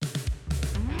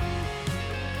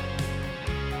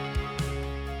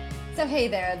So hey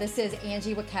there, this is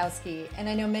Angie Witkowski, and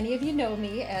I know many of you know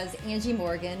me as Angie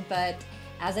Morgan, but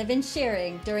as I've been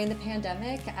sharing, during the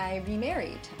pandemic, I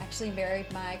remarried. Actually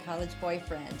married my college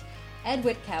boyfriend, Ed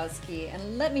Witkowski,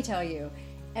 and let me tell you,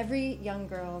 every young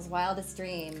girl's wildest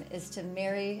dream is to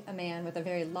marry a man with a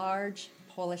very large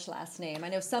Polish last name. I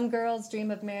know some girls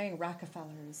dream of marrying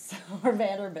Rockefellers or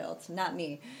Vanderbilt, not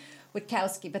me,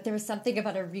 Witkowski, but there was something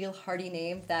about a real hearty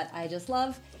name that I just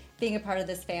love. Being a part of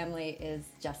this family is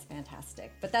just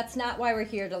fantastic. But that's not why we're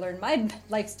here to learn my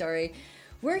life story.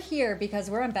 We're here because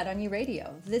we're on Bet On You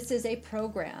Radio. This is a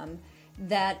program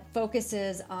that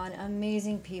focuses on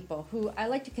amazing people who I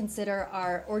like to consider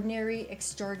are ordinary,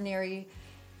 extraordinary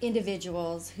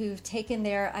individuals who've taken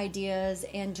their ideas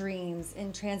and dreams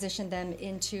and transitioned them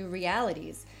into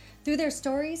realities. Through their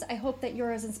stories, I hope that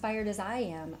you're as inspired as I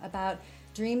am about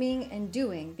dreaming and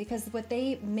doing, because what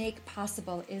they make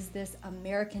possible is this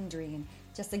American dream,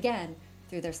 just again,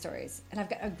 through their stories. And I've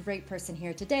got a great person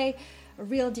here today, a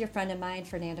real dear friend of mine,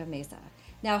 Fernando Meza.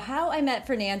 Now, how I met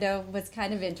Fernando was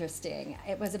kind of interesting.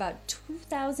 It was about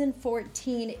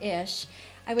 2014-ish.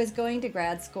 I was going to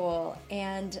grad school,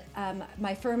 and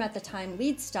my firm at the time,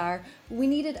 LeadStar, we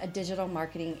needed a digital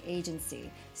marketing agency.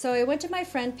 So I went to my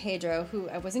friend Pedro, who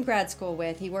I was in grad school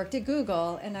with. He worked at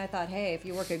Google, and I thought, hey, if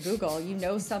you work at Google, you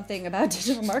know something about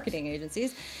digital marketing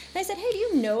agencies. And I said, hey, do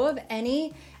you know of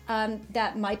any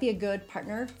that might be a good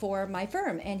partner for my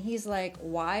firm? And he's like,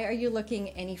 why are you looking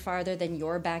any farther than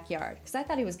your backyard? Because I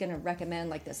thought he was going to recommend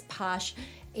like this posh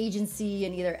agency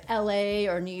in either LA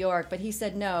or New York, but he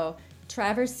said, no,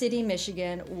 Traverse City,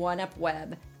 Michigan,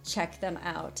 OneUpWeb. Check them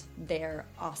out. They're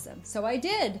awesome. So I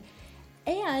did.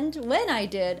 And when I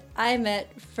did, I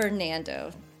met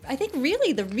Fernando. I think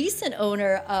really the recent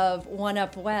owner of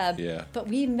OneUpWeb. Yeah. But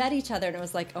we met each other and it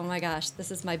was like, oh my gosh,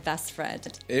 this is my best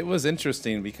friend. It was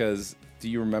interesting because do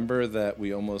you remember that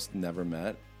we almost never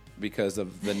met because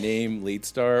of the name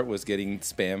LeadStar was getting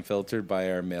spam filtered by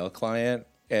our mail client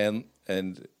and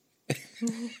and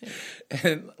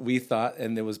we thought,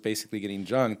 and it was basically getting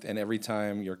junked. And every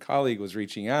time your colleague was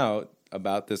reaching out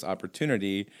about this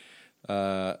opportunity,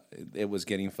 it was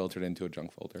getting filtered into a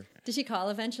junk folder. Did she call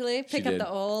eventually? Pick She up did. the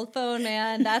old phone,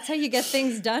 man. That's how you get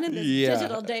things done in this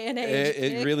digital day and age.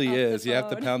 It really Pick up is. the You have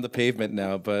to phone. pound the pavement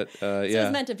now, but So it yeah,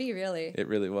 was meant to be, really. it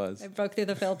really was. I broke through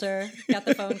the filter, got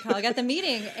the phone call, got the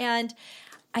meeting. And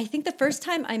I think the first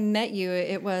time I met you,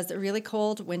 it was a really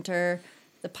cold winter.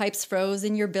 The pipes froze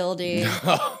in your building.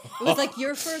 It was like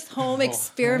your first home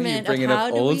experiment You're bringing of how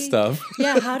up do old we, stuff.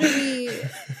 Yeah, how do we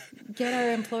get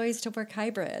our employees to work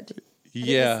hybrid? And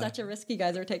it was such a risk you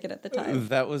guys were taking at the time.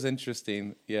 That was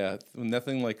interesting. Yeah,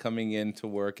 nothing like coming into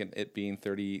work and it being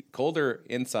 30 colder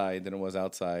inside than it was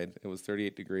outside. It was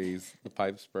 38 degrees. The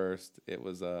pipes burst. That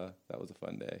was a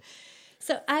fun day.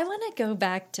 So I want to go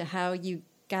back to how you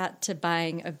got to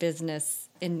buying a business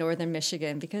in northern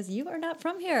Michigan, because you are not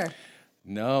from here.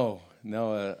 No.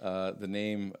 The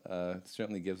name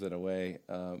certainly gives it away.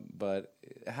 But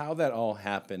how that all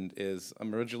happened is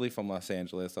I'm originally from Los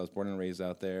Angeles. I was born and raised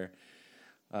out there.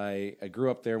 I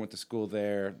grew up there, went to school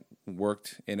there,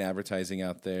 worked in advertising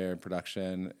out there,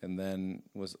 production, and then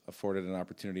was afforded an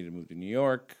opportunity to move to New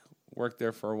York, worked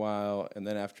there for a while, and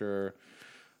then after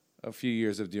a few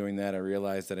years of doing that, I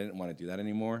realized that I didn't want to do that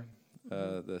anymore.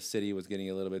 The city was getting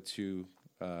a little bit too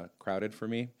crowded for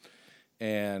me.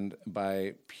 And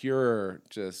by pure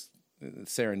just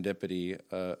serendipity,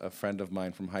 a friend of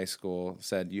mine from high school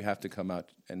said, you have to come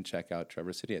out and check out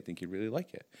Traverse City. I think you'd really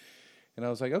like it. And I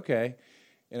was like, okay.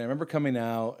 And I remember coming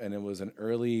out, and it was an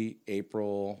early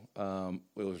April.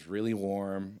 It was really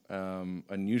warm,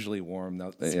 unusually warm.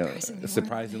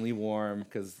 Surprisingly warm,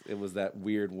 because it was that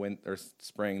weird winter or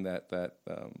spring that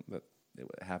it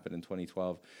happened in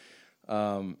 2012.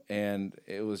 And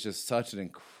it was just such an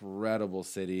incredible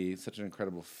city, such an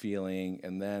incredible feeling.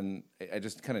 And then I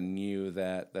just kind of knew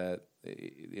that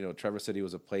Traverse City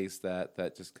was a place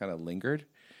that just kind of lingered.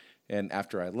 And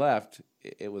after I left,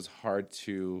 it was hard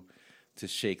to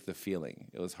shake the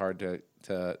feeling. It was hard to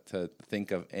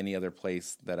think of any other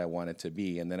place that I wanted to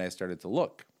be. And then I started to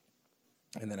look,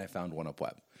 and then I found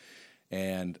OneUpWeb.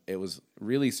 And it was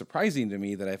really surprising to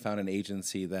me that I found an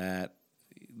agency that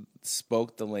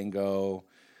spoke the lingo,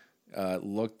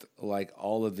 looked like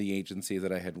all of the agencies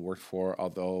that I had worked for,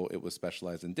 although it was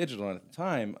specialized in digital. And at the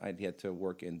time, I'd yet to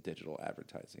work in digital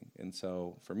advertising. And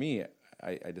so for me,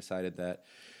 I decided that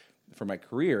for my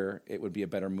career, it would be a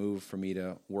better move for me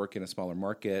to work in a smaller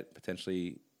market,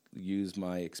 potentially use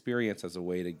my experience as a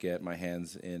way to get my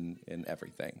hands in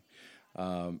everything.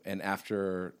 And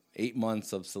after 8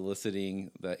 months of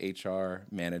soliciting the HR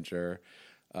manager,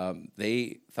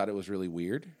 they thought it was really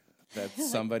weird. that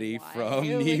somebody Why from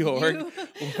would New York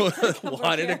you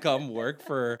wanted to come work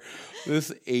for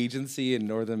this agency in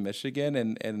northern Michigan,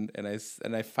 and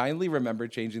I finally remember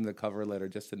changing the cover letter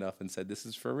just enough and said, "This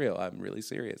is for real. I'm really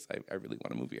serious. I really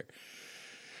want to move here."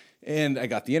 And I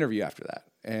got the interview after that.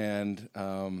 And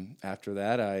after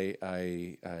that, I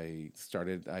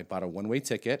bought a one-way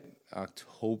ticket,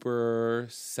 October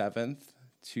 7th,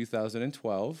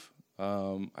 2012.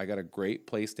 I got a great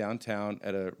place downtown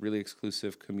at a really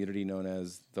exclusive community known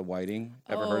as the Whiting.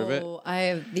 Ever heard of it? Oh, I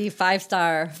have the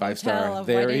five-star hotel of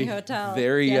Whiting Hotel.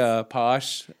 Very Yes.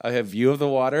 posh. I have view of the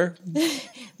water.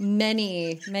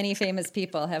 Many famous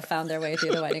people have found their way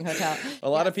through the Whiting Hotel. A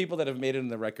lot of people that have made it in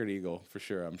the Record Eagle, for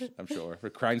sure, I'm sure. For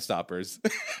Crime Stoppers.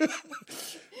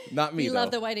 Not me, We though.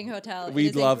 love the Whiting Hotel. It We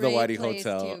is a love the great Whiting place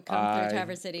Hotel. to come through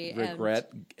Traverse City.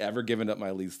 Regret ever giving up my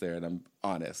lease there, and I'm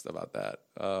honest about that.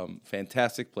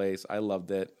 Fantastic place. I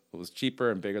loved it. It was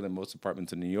cheaper and bigger than most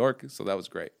apartments in New York, so that was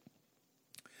great.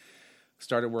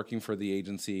 Started working for the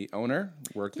agency owner.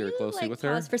 Worked there closely with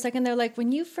her. Pause for a second there. Like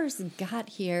when you first got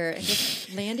here and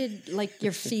just landed like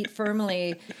your feet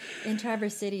firmly in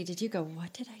Traverse City, did you go,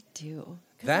 "What did I do?"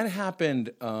 That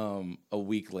happened a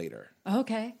week later.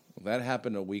 Okay. That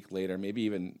happened a week later, maybe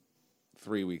even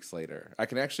 3 weeks later.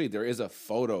 There is a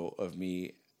photo of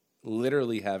me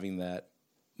literally having that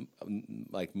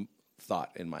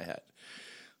thought in my head.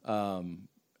 And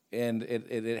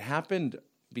it happened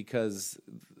because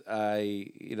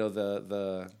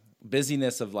the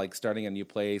busyness of like starting a new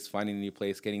place, finding a new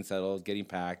place, getting settled, getting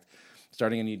packed,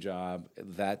 starting a new job,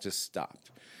 that just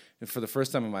stopped. And for the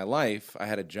first time in my life, I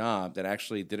had a job that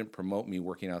actually didn't promote me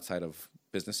working outside of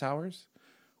business hours,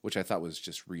 which I thought was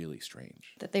just really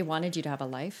strange. That they wanted you to have a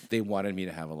life? They wanted me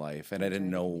to have a life, and I didn't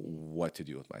know what to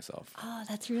do with myself. Oh,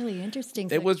 that's really interesting.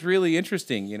 It was really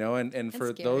interesting, and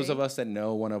for scary. those of us that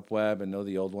know OneUpWeb and know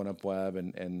the old OneUpWeb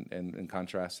and in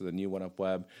contrast to the new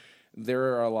OneUpWeb,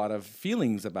 there are a lot of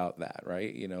feelings about that,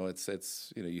 right?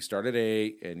 It's you start at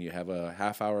 8 and you have a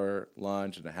half-hour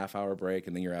lunch and a half-hour break,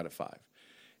 and then you're out at 5.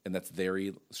 And that's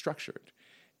very structured.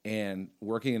 And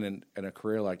working in a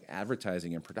career like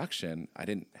advertising and production, I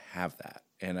didn't have that,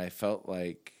 and I felt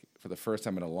like for the first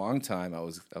time in a long time, I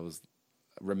was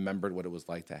remembered what it was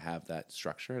like to have that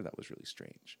structure. That was really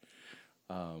strange.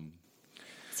 So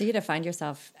you had to find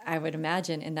yourself, I would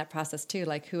imagine, in that process too.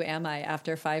 Like, who am I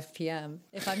after 5 p.m.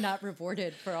 if I'm not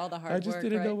rewarded for all the hard work? I just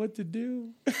didn't know what to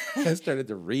do. I started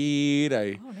to read.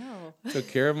 I took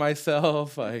care of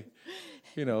myself. I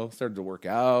started to work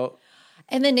out.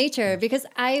 And then nature, because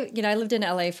I lived in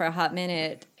LA for a hot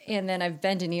minute, and then I've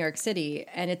been to New York City,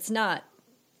 and it's not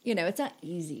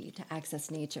easy to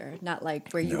access nature. Not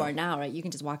like where you are now, right? You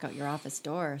can just walk out your office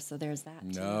door. So there's that.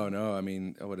 No. I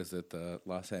mean, what is it? The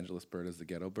Los Angeles bird is the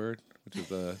ghetto bird, which is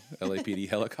the LAPD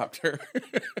helicopter.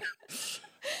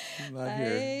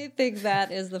 I think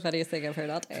that is the funniest thing I've heard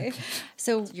all day.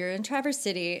 So you're in Traverse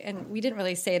City, and we didn't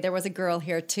really say there was a girl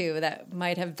here too that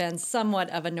might have been somewhat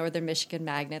of a Northern Michigan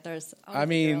magnet. There's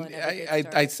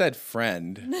I said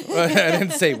friend. I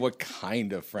didn't say what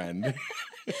kind of friend.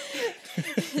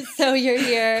 So you're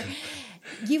here.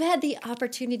 You had the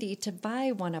opportunity to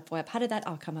buy OneUpWeb. How did that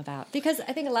all come about? Because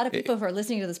I think a lot of people who are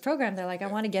listening to this program, they're like, I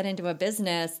want to get into a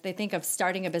business. They think of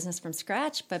starting a business from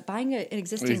scratch, but buying an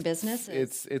existing business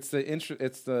is... It's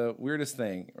the weirdest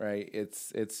thing, right?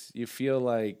 It's you feel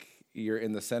like you're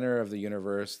in the center of the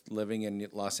universe, living in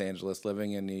Los Angeles,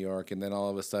 living in New York, and then all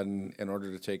of a sudden, in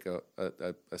order to take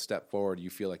a step forward, you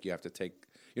feel like you have to take...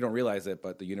 You don't realize it,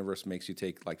 but the universe makes you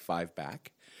take like 5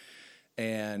 back.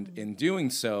 And in doing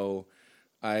so,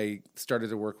 I started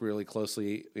to work really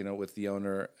closely, with the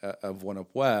owner of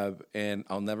OneUpWeb, and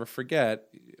I'll never forget,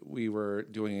 we were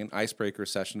doing an icebreaker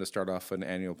session to start off an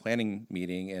annual planning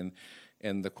meeting,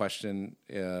 and the question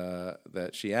that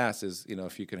she asked is,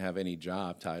 if you could have any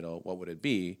job title, what would it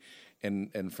be?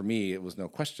 And for me, it was no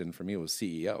question. For me, it was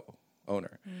CEO,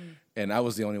 owner. And I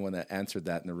was the only one that answered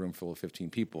that in a room full of 15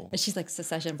 people. And she's like,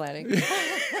 succession planning.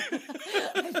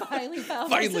 I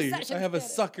finally, I have a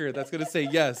sucker that's going to say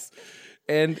yes.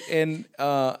 And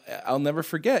I'll never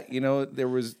forget,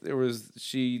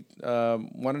 she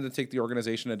wanted to take the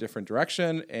organization a different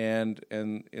direction, and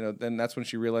then that's when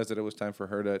she realized that it was time for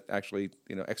her to actually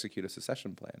execute a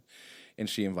succession plan, and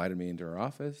she invited me into her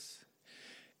office,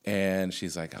 and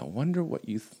she's like, I wonder what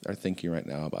you are thinking right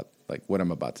now about like what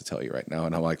I'm about to tell you right now.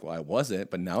 And I'm like, well, I wasn't,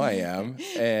 but now I am.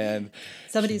 And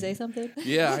somebody say something?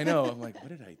 Yeah, I know. I'm like, what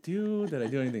did I do? Did I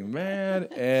do anything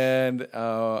bad? And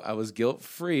I was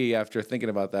guilt-free after thinking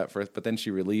about that first. But then she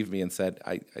relieved me and said,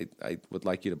 I would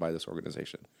like you to buy this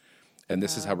organization. And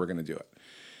this is how we're going to do it.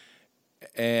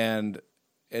 And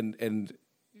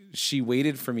she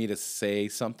waited for me to say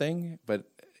something, but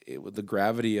the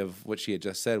gravity of what she had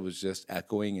just said was just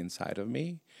echoing inside of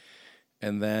me.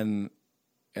 And then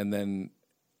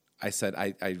I said,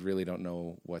 I really don't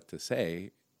know what to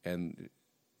say. And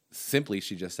simply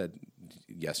she just said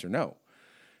yes or no.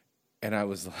 And I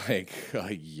was like,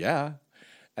 yeah.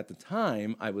 At the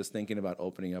time, I was thinking about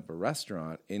opening up a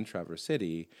restaurant in Traverse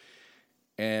City.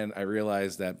 And I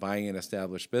realized that buying an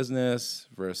established business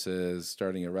versus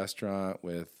starting a restaurant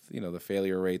with, the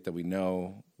failure rate that we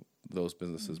know those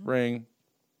businesses bring,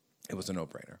 it was a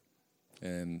no-brainer.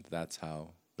 And that's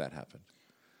how that happened.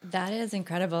 That is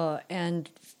incredible. And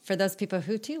for those people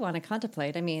who too want to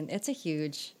contemplate, I mean, it's a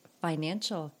huge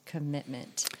financial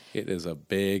commitment. It is a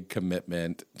big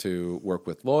commitment to work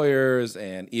with lawyers.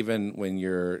 And even when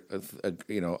you're,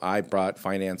 I brought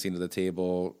financing to the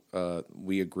table.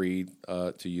 We agreed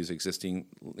to use existing,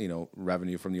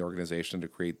 revenue from the organization to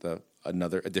create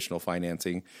another additional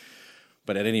financing.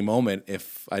 But at any moment,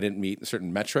 if I didn't meet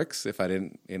certain metrics, if I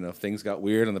didn't, if things got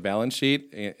weird on the balance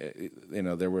sheet,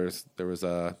 there was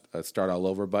a start all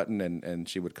over button, and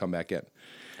she would come back in.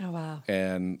 Oh, wow.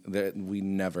 And we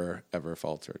never, ever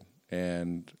faltered.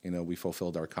 And, we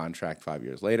fulfilled our contract 5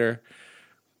 years later,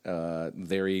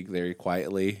 very, very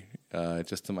quietly,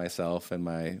 just to myself and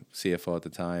my CFO at the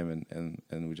time,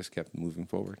 and we just kept moving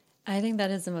forward. I think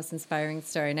that is the most inspiring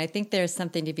story. And I think there's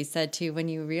something to be said, too, when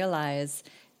you realize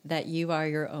that you are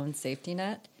your own safety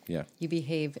net. Yeah. You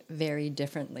behave very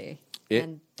differently.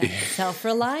 And that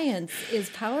self-reliance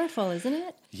is powerful, isn't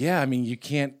it? Yeah, I mean, you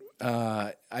can't...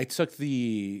 I took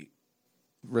the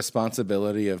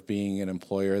responsibility of being an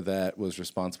employer that was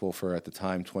responsible for, at the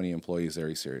time, 20 employees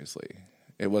very seriously.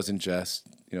 It wasn't just,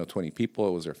 20 people,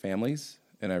 it was their families.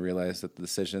 And I realized that the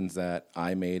decisions that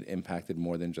I made impacted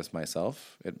more than just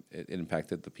myself. It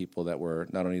impacted the people that were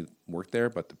not only worked there,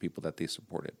 but the people that they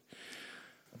supported.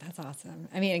 That's awesome.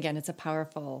 I mean, again, it's a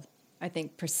powerful, I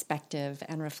think, perspective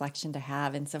and reflection to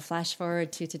have. And so flash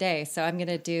forward to today. So I'm going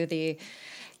to do the,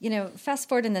 fast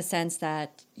forward in the sense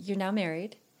that you're now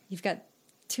married. You've got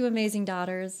 2 amazing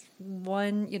daughters,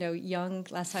 one, young,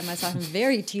 last time I saw him,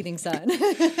 very teething son.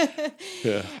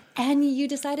 Yeah. And you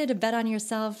decided to bet on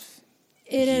yourself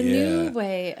in a new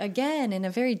way, again, in a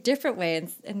very different way.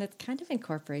 And that kind of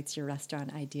incorporates your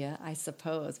restaurant idea, I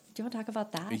suppose. Do you want to talk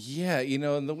about that? Yeah,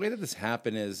 and the way that this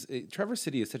happened is Traverse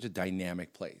City is such a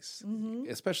dynamic place,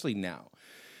 especially now.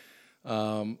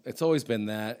 It's always been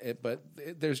that, but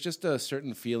there's just a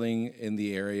certain feeling in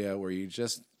the area where you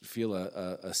just feel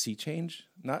a sea change,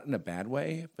 not in a bad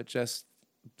way, but just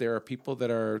there are people that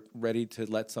are ready to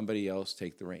let somebody else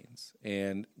take the reins.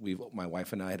 And my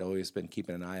wife and I had always been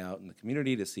keeping an eye out in the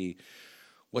community to see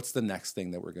what's the next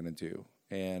thing that we're going to do.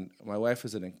 And my wife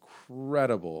is an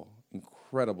incredible,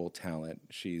 incredible talent.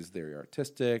 She's very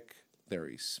artistic,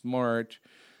 very smart,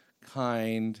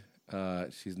 kind.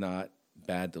 She's not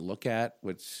bad to look at,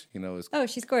 which, is... Oh,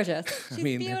 she's gorgeous. She's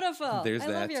beautiful. There's I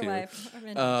that love your too. wife.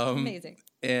 She's amazing.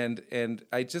 And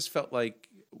I just felt like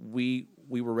we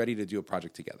were ready to do a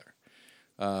project together.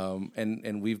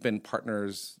 And we've been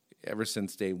partners ever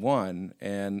since day one.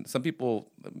 And some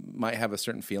people might have a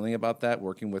certain feeling about that,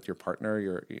 working with your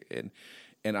partner.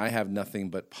 And I have nothing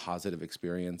but positive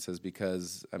experiences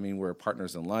because, we're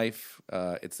partners in life.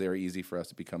 It's very easy for us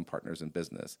to become partners in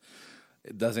business.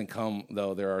 It doesn't come,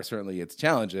 though, there are certainly its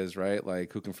challenges, right?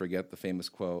 Like, who can forget the famous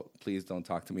quote, "Please don't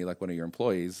talk to me like one of your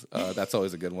employees." That's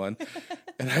always a good one.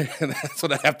 And that's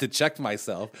what I have to check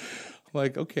myself. I'm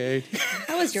like, okay.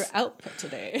 How was your output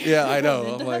today? Yeah, I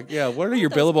know. I'm like, what are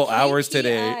your billable hours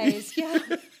today? Yeah,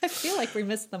 I feel like we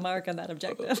missed the mark on that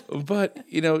objective. But,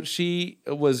 she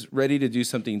was ready to do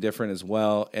something different as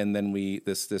well. And then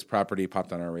this property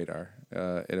popped on our radar.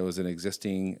 It was an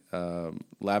existing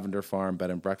lavender farm,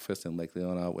 bed and breakfast in Lake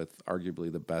Leona with arguably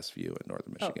the best view in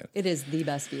northern Michigan. It is the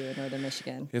best view in northern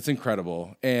Michigan. It's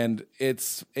incredible. And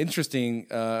it's interesting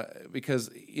because,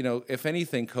 if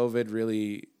anything, COVID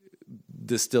really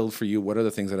distilled for you what are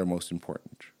the things that are most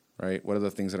important, right? What are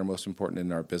the things that are most important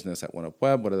in our business at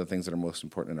OneUpWeb? What are the things that are most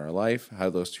important in our life? How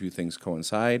do those two things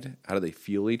coincide? How do they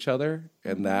fuel each other?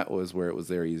 And that was where it was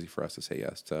very easy for us to say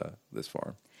yes to this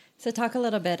farm. So talk a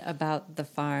little bit about the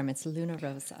farm. It's Luna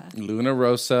Rosa. Luna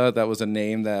Rosa, that was a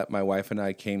name that my wife and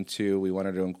I came to. We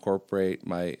wanted to incorporate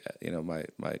my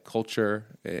culture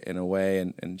in a way,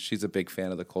 and she's a big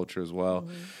fan of the culture as well.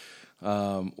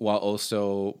 While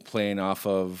also playing off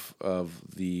of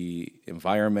the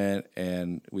environment.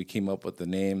 And we came up with the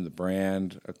name, the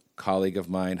brand. A colleague of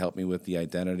mine helped me with the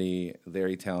identity,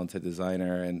 very talented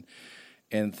designer,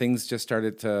 and things just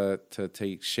started to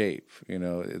take shape.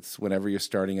 It's whenever you're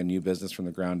starting a new business from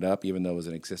the ground up, even though it was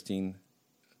an existing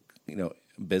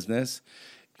business,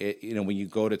 when you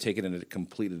go to take it in a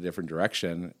completely different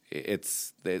direction,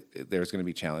 there's going to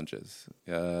be challenges,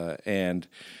 and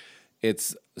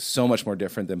it's so much more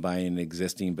different than buying an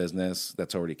existing business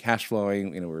that's already cash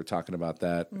flowing. We were talking about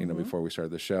that, before we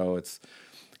started the show. It's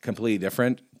completely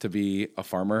different to be a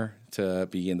farmer, to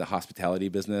be in the hospitality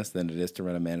business than it is to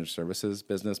run a managed services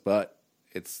business. But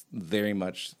it's very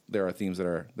much, there are themes that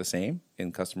are the same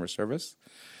in customer service,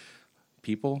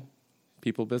 people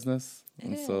business.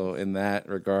 And so in that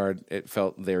regard, it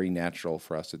felt very natural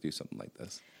for us to do something like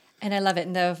this. And I love it.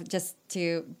 And though, just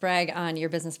to brag on your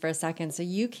business for a second, so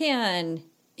you can,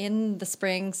 in the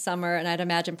spring, summer, and I'd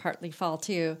imagine partly fall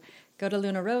too, go to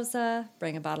Luna Rosa,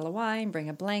 bring a bottle of wine, bring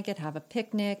a blanket, have a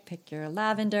picnic, pick your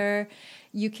lavender.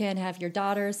 You can have your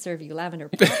daughters serve you lavender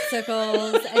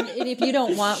popsicles. and if you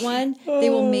don't want one,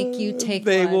 they will make you take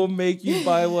one. They will make you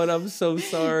buy one. I'm so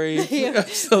sorry.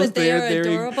 But they are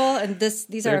adorable. And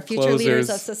these are our future leaders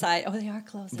of society. Oh, they are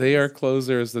closers. They are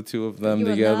closers, the two of them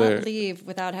together. You will not leave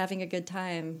without having a good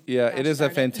time. Yeah, it is a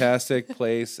fantastic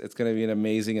place. It's going to be an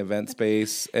amazing event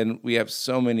space. And we have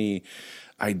so many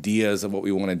ideas of what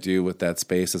we want to do with that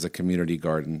space as a community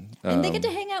garden. And they get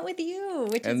to hang out with you,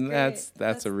 which is great.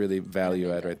 That's a really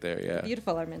value add right there, yeah.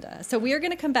 Beautiful, Arminda. So we are going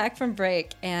to come back from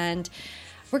break, and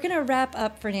we're going to wrap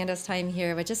up Fernando's time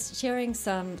here by just sharing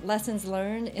some lessons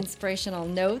learned, inspirational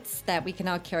notes that we can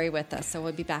all carry with us. So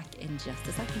we'll be back in just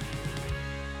a second.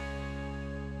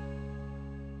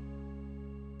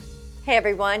 Hey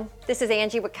everyone, this is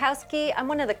Angie Witkowski. I'm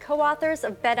one of the co-authors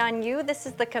of Bet on You. This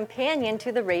is the companion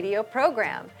to the radio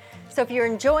program. So if you're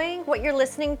enjoying what you're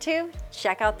listening to,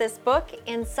 check out this book.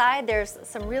 Inside there's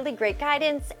some really great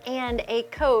guidance and a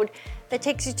code that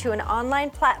takes you to an online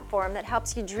platform that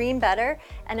helps you dream better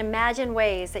and imagine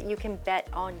ways that you can bet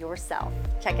on yourself.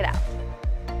 Check it out.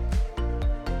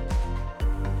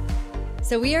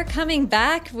 So we are coming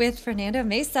back with Fernando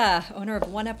Meza, owner of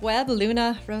OneUpWeb,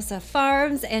 Luna Rosa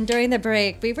Farms. And during the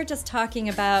break, we were just talking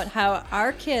about how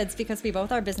our kids, because we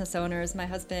both are business owners, my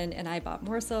husband and I bought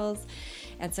morsels.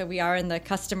 And so we are in the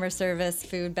customer service,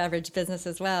 food, beverage business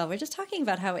as well. We're just talking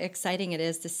about how exciting it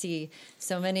is to see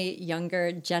so many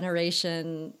younger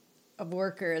generation of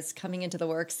workers coming into the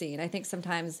work scene. I think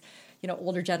sometimes,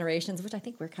 older generations, which I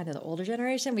think we're kind of the older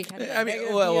generation. We kind of.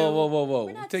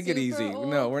 Whoa! Take it easy. Old,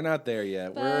 no, we're not there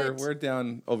yet. We're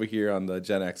down over here on the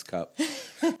Gen X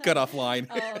cutoff line.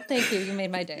 Oh, thank you. You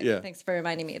made my day. Yeah. Thanks for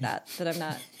reminding me that I'm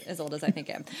not as old as I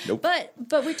think I am. Nope.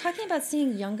 But we're talking about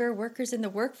seeing younger workers in the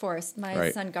workforce.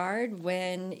 My son Gard,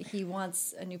 when he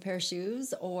wants a new pair of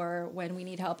shoes or when we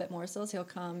need help at Morsels, he'll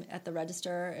come at the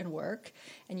register and work.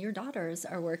 And your daughters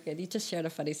are working. You just shared a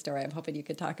funny story. I'm hoping you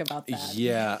could talk about that.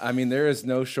 Yeah, I mean, there is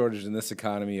no shortage in this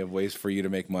economy of ways for you to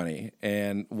make money.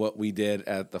 And what we did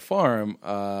at the farm,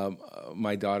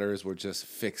 my daughters were just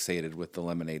fixated with the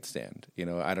lemonade stand.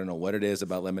 I don't know what it is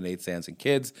about lemonade stands and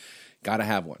kids. Got to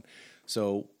have one.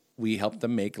 So we helped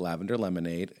them make lavender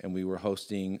lemonade, and we were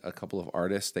hosting a couple of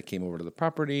artists that came over to the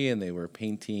property, and they were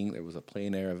painting. There was a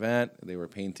plein air event. They were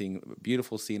painting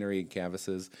beautiful scenery and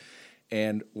canvases.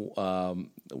 And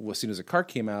as soon as the car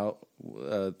came out,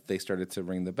 they started to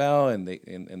ring the bell, and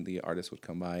the artist would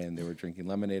come by, and they were drinking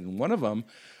lemonade. And one of them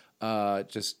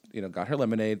just got her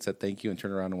lemonade, said thank you, and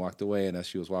turned around and walked away. And as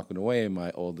she was walking away,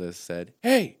 my oldest said,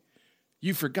 "Hey,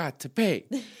 you forgot to pay."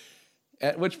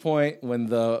 At which point, when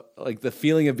the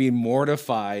feeling of being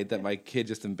mortified that my kid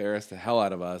just embarrassed the hell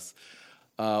out of us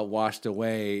washed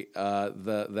away,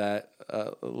 that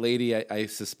lady I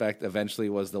suspect eventually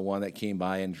was the one that came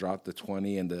by and dropped the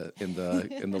 20 in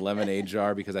the lemonade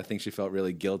jar, because I think she felt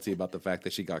really guilty about the fact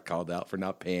that she got called out for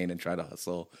not paying and trying to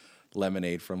hustle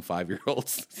lemonade from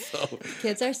 5-year-olds. So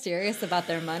kids are serious about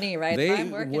their money, right? If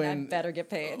I'm working, I better get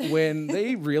paid. When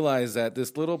they realize that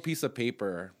this little piece of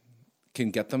paper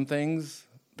can get them things,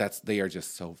 they are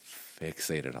just so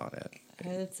fixated on it.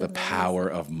 It's the amazing. Power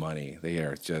of money. They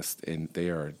are just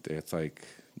it's like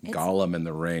Gollum in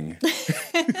the Ring.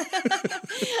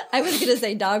 I was going to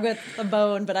say dog with a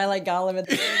bone, but I like Gollum in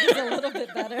the Ring. It's a little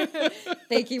bit better.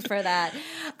 Thank you for that.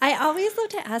 I always love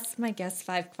to ask my guests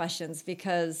 5 questions,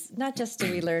 because not just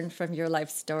do we learn from your life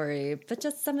story, but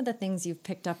just some of the things you've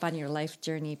picked up on your life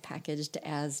journey packaged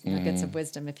as nuggets of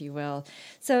wisdom, if you will.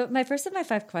 So my first of my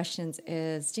 5 questions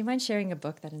is, do you mind sharing a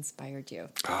book that inspired you?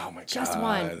 Oh, my God.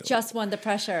 Just one. The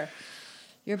pressure.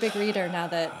 You're a big reader now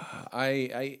that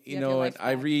you know what?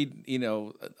 I read,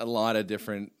 a lot of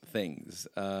different things.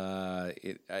 I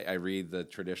read the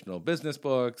traditional business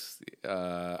books.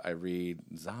 I read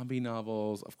zombie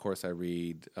novels. Of course, I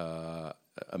read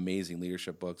amazing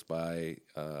leadership books by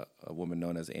a woman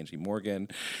known as Angie Morgan.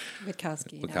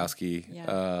 Witkowski. No. Yeah,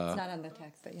 it's not on the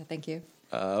text, but yeah, thank you.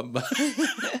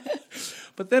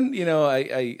 But then,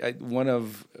 I one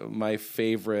of my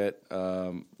favorite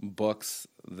books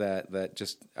that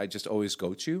I just always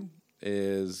go to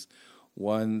is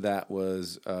one that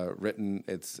was written.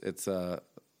 It's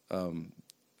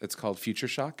called Future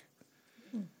Shock,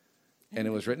 and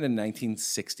it was written in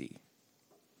 1960.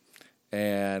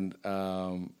 And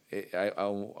I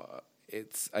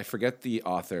forget the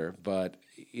author, but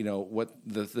what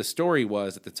the story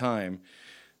was at the time.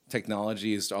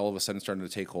 Technology is all of a sudden starting to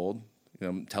take hold.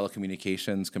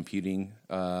 Telecommunications, computing,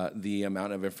 the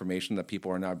amount of information that people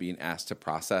are now being asked to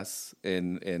process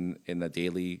in the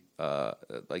daily,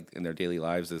 in their daily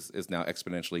lives is now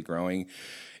exponentially growing,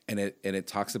 and it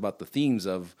talks about the themes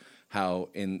of how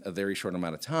in a very short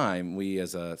amount of time we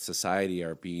as a society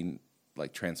are being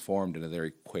transformed in a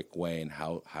very quick way, and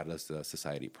how does the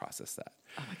society process that?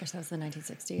 Oh my gosh, that was the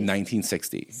 1960s.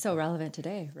 1960. So relevant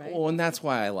today, right? Well, and that's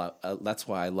why I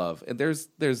love. And there's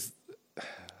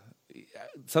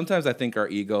sometimes I think our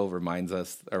ego reminds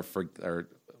us or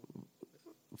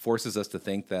forces us to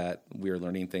think that we are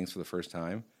learning things for the first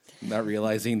time, not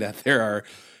realizing that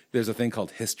there's a thing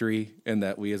called history, and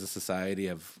that we as a society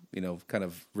have kind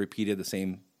of repeated the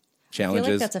same challenges. I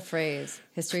feel like that's a phrase.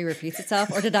 History repeats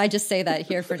itself. Or did I just say that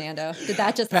here, Fernando? Did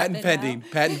that just patent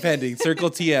pending? Circle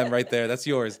TM right there. That's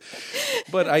yours.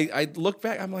 But I look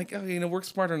back. I'm like, work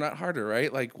smarter, not harder,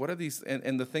 right? Like, what are these?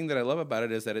 And the thing that I love about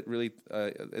it is that it really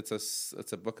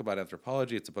it's a book about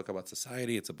anthropology. It's a book about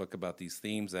society. It's a book about these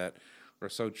themes that are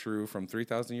so true from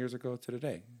 3,000 years ago to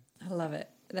today. I love it.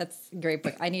 That's a great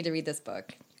book. I need to read this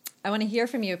book. I want to hear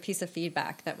from you a piece of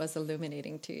feedback that was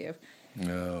illuminating to you.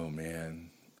 Oh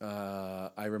man.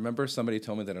 I remember somebody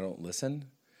told me that I don't listen,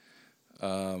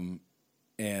 and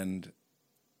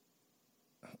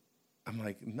I'm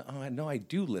like, no, I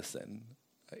do listen,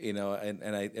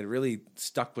 and it really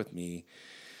stuck with me,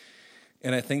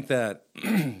 and I think that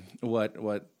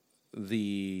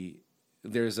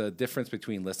there's a difference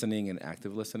between listening and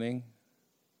active listening,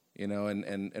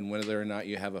 and whether or not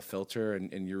you have a filter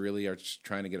and you really are just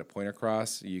trying to get a point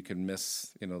across, you can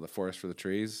miss, the forest for the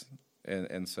trees,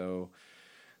 and so.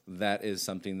 That is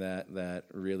something that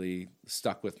really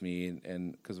stuck with me,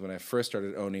 and because when I first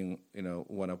started owning,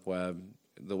 OneUpWeb,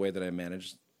 the way that I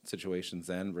managed situations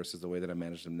then versus the way that I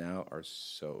manage them now are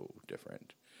so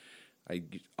different.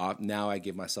 Now I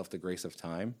give myself the grace of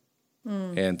time,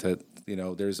 and to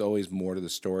there's always more to the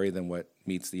story than what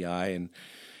meets the eye, and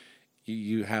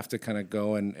you have to kind of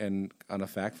go and on a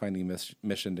fact-finding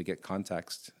mission to get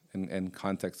context, and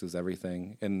context is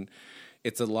everything, and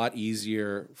it's a lot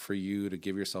easier for you to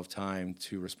give yourself time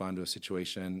to respond to a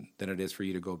situation than it is for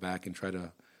you to go back and try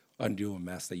to undo a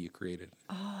mess that you created.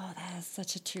 Oh, that is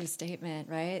such a true statement,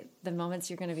 right? The moments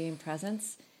you're going to be in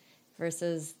presence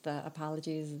versus the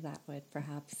apologies that would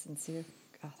perhaps ensue.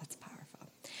 Oh, that's powerful.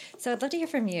 So I'd love to hear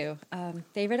from you.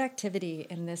 Favorite activity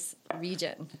in this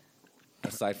region?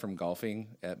 Aside from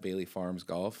golfing at Bailey Farms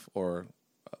Golf or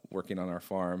working on our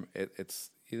farm,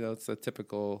 it's a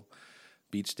typical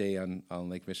beach day on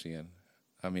Lake Michigan.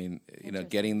 I mean,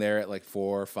 getting there at like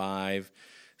 4 or 5,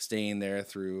 staying there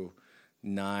through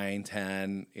 9,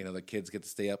 10. The kids get to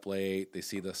stay up late. They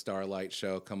see the starlight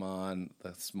show come on, the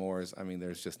s'mores. I mean,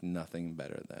 there's just nothing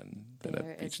better than a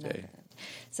beach day.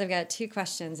 So I've got 2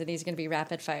 questions, and these are going to be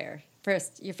rapid fire.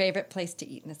 First, your favorite place to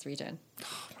eat in this region?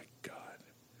 Oh my God.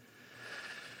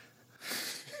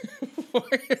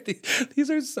 These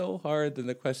are so hard than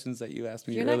the questions that you asked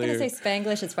me earlier. You're not going to say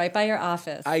Spanglish. It's right by your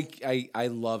office. I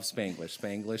love Spanglish.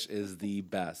 Spanglish is the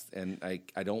best, and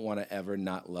I don't want to ever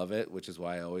not love it, which is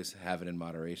why I always have it in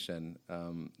moderation.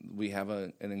 We have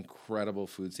an incredible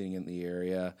food scene in the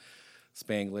area.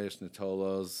 Spanglish,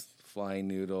 Natolo's, Flying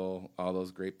Noodle, all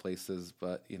those great places,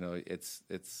 but it's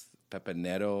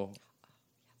Pepinero.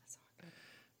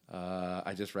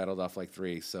 I just rattled off like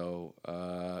 3. So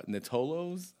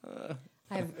Natolo's.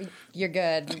 You're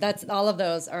good. That's all of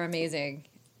those are amazing.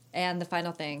 And the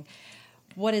final thing,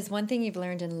 what is one thing you've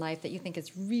learned in life that you think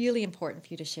is really important for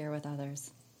you to share with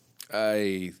others?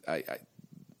 I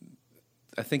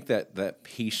think that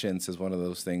patience is one of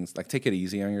those things. Like, take it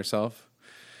easy on yourself.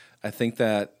 I think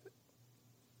that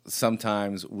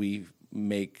sometimes we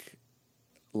make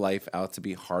life out to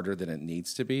be harder than it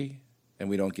needs to be, and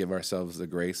we don't give ourselves the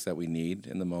grace that we need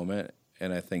in the moment.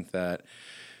 And I think that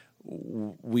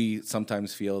we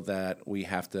sometimes feel that we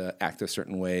have to act a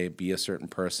certain way, be a certain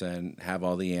person, have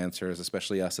all the answers,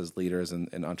 especially us as leaders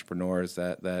and entrepreneurs,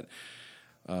 that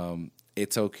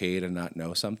it's okay to not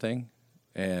know something,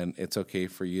 and it's okay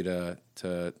for you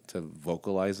to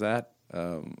vocalize that.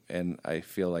 And I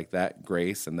feel like that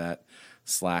grace and that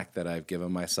slack that I've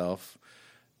given myself,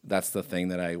 that's the thing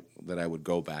that I would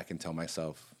go back and tell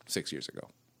myself 6 years ago.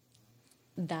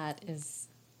 That is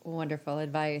wonderful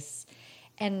advice.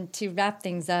 And to wrap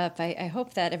things up, I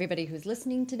hope that everybody who's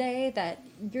listening today, that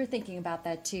you're thinking about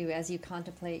that too as you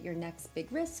contemplate your next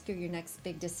big risk or your next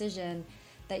big decision,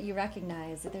 that you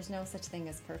recognize that there's no such thing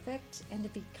as perfect, and to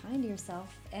be kind to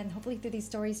yourself. And hopefully through these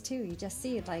stories too, you just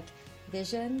see like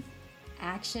vision,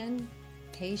 action,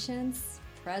 patience,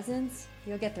 presence,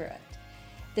 you'll get through it.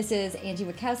 This is Angie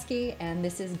Witkowski, and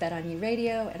this is Bet on You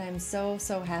Radio, and I'm so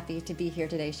happy to be here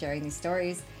today sharing these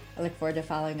stories. I look forward to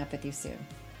following up with you soon.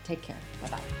 Take care.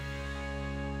 Bye-bye.